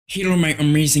Hello my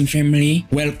amazing family,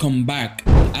 welcome back.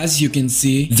 As you can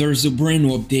see, there's a brand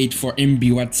new update for MB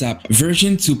WhatsApp.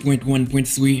 Version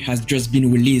 2.1.3 has just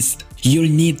been released.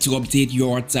 You'll need to update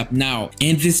your WhatsApp now.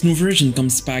 And this new version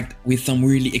comes packed with some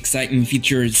really exciting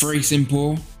features. For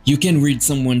example, you can read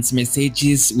someone's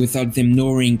messages without them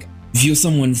knowing, view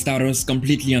someone's status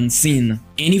completely unseen,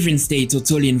 and even stay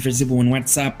totally invisible on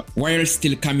WhatsApp while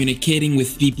still communicating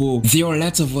with people. There are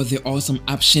lots of other awesome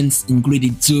options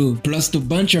included too, plus a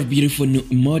bunch of beautiful new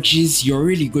emojis you're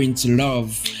really going to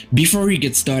love. Before we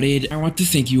get started, I want to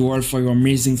thank you all for your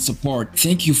amazing support.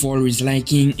 Thank you for always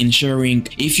liking and sharing.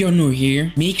 If you're new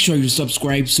here, make sure you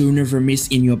subscribe so you never miss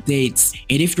any updates.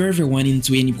 And if you ever run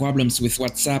into any problems with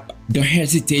WhatsApp, don't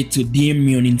hesitate to DM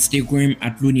me on Instagram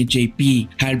at LooneyJP.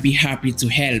 I'll be happy to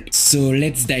help. So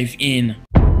let's dive in.